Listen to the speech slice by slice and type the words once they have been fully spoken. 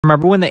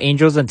Remember when the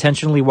Angels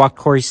intentionally walked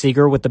Corey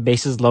Seager with the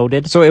bases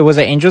loaded? So it was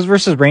an Angels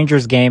versus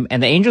Rangers game,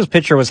 and the Angels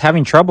pitcher was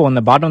having trouble in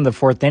the bottom of the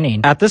fourth inning.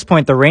 At this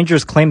point, the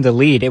Rangers claimed the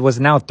lead. It was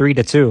now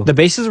 3-2. The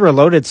bases were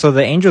loaded, so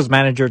the Angels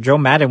manager, Joe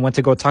Maddon, went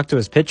to go talk to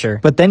his pitcher.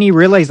 But then he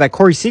realized that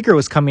Corey Seager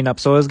was coming up,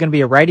 so it was going to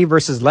be a righty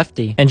versus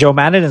lefty. And Joe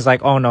Maddon is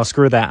like, oh no,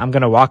 screw that. I'm going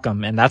to walk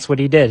him. And that's what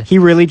he did. He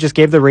really just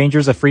gave the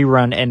Rangers a free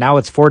run, and now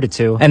it's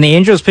 4-2. And the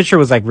Angels pitcher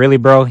was like, really,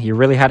 bro? You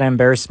really had to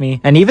embarrass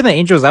me? And even the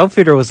Angels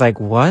outfielder was like,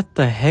 what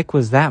the heck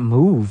was that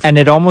move? And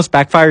it almost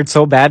backfired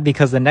so bad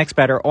because the next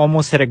batter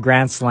almost hit a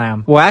grand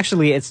slam. Well,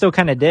 actually, it still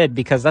kind of did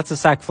because that's a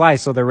sac fly,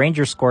 so the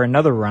Rangers score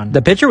another run.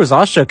 The pitcher was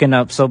all shooken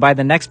up, so by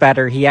the next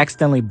batter, he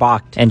accidentally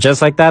balked. And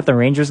just like that, the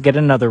Rangers get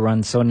another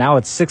run, so now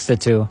it's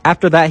 6-2.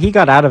 After that, he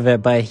got out of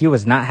it, but he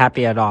was not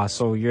happy at all,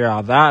 so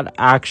yeah, that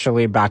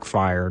actually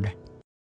backfired.